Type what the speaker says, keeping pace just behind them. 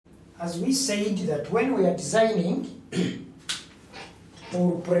as we said that when we are designing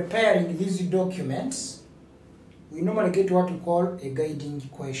or preparing these documents, we normally get what we call a guiding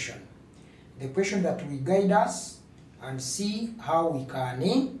question. The question that will guide us and see how we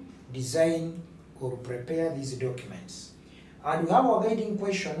can design or prepare these documents. And we have our guiding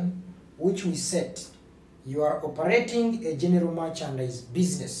question which we set. You are operating a general merchandise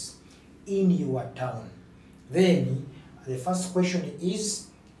business in your town. Then the first question is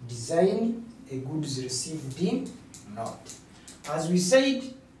design a goods received note. As we said,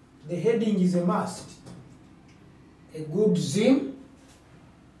 the heading is a must. A goods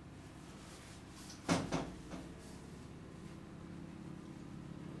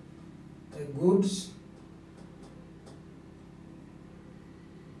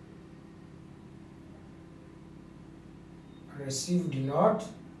received note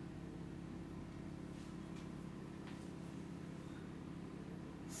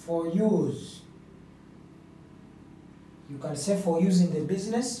for use. You can say for use in the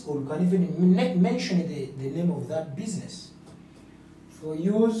business, or you can even mention the name of that business. For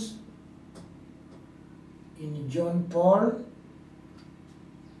use in John Paul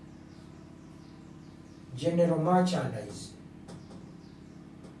General Merchandise.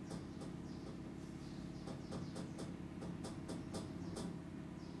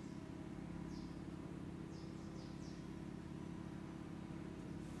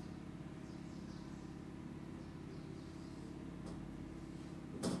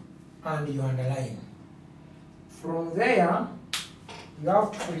 And you underline. From there, you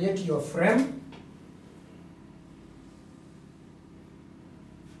have to create your frame.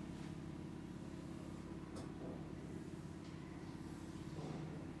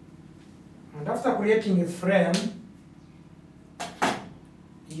 And after creating a frame,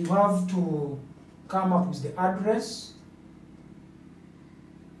 you have to come up with the address,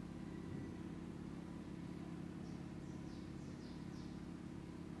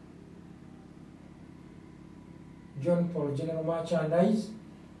 John Paul General Merchandise,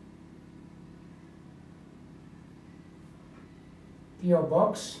 PO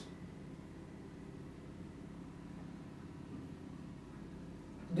Box,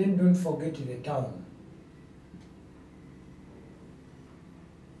 then don't forget the town.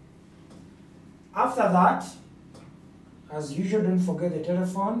 After that, as usual, don't forget the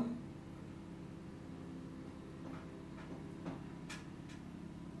telephone.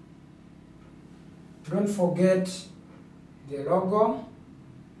 Don't forget the logo.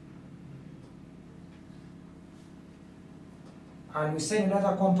 And we say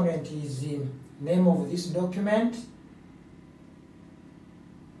another component is the name of this document.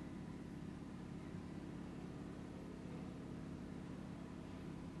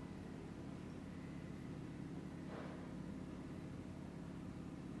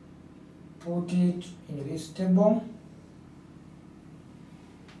 Put it in this table.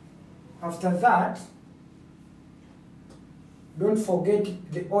 After that, don't forget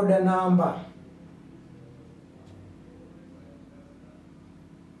the order number.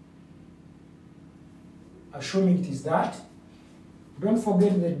 Assuming it is that. Don't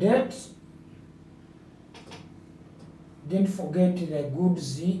forget the date. Don't forget the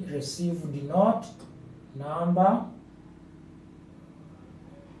goods received note number.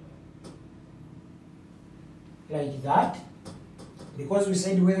 Like that. Because we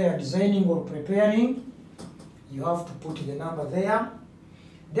said whether you are designing or preparing, you have to put the number there.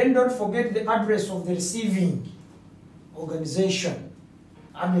 Then don't forget the address of the receiving organization,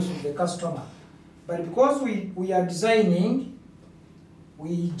 address of the customer. But because we are designing,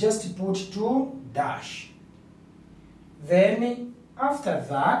 we just put 2-. Then after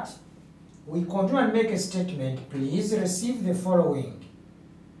that, we continue and make a statement. Please receive the following.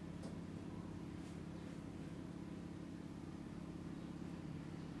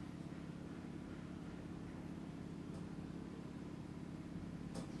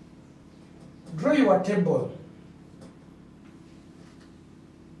 Draw your table.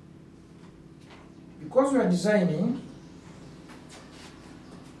 Because we are designing,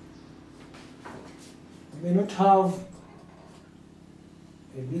 we may not have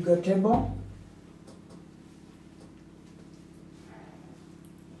a bigger table.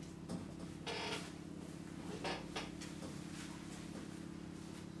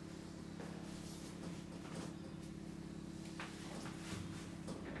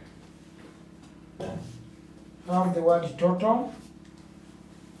 Have the word total,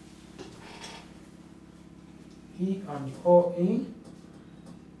 E and OE,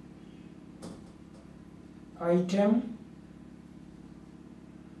 item,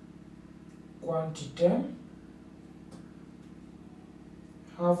 quantity,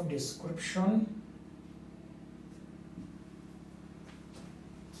 have description,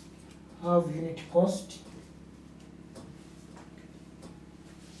 have unit cost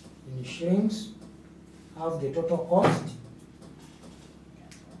in shillings, have the total cost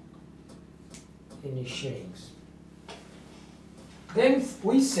in shillings. Then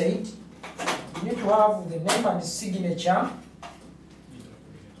we said you need to have the name and signature.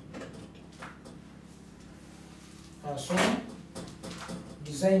 So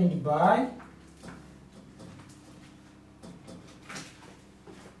designed by,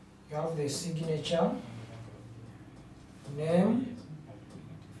 you have the signature, name,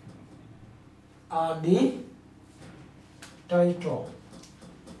 and the title.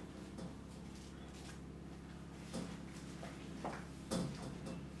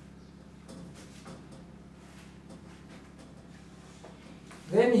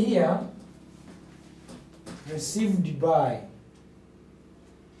 Then here, received by,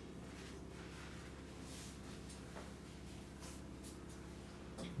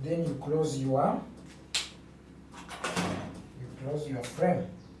 then you close your frame.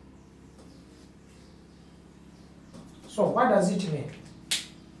 So what does it mean?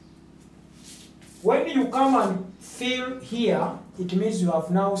 When you come and fill here, it means you have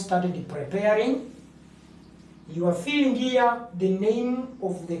now started preparing. You are filling here the name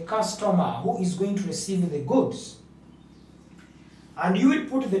of the customer who is going to receive the goods. And you will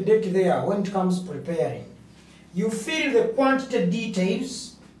put the date there when it comes preparing. You fill the quantity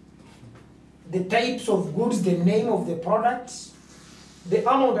details, the types of goods, the name of the products, the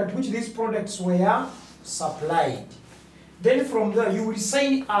amount at which these products were supplied. Then from there, you will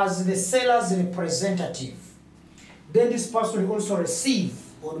sign as the seller's representative. Then this person will also receive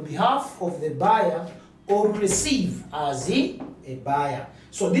on behalf of the buyer or receive as a buyer.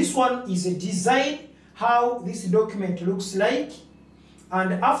 So this one is a design, how this document looks like.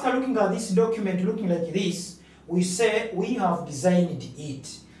 And after looking at this document looking like this, we say we have designed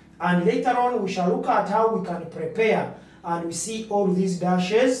it. And later on, we shall look at how we can prepare, and we see all these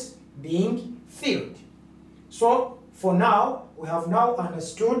dashes being filled. So for now, we have now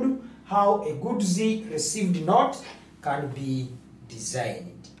understood how a goods received note can be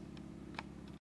designed.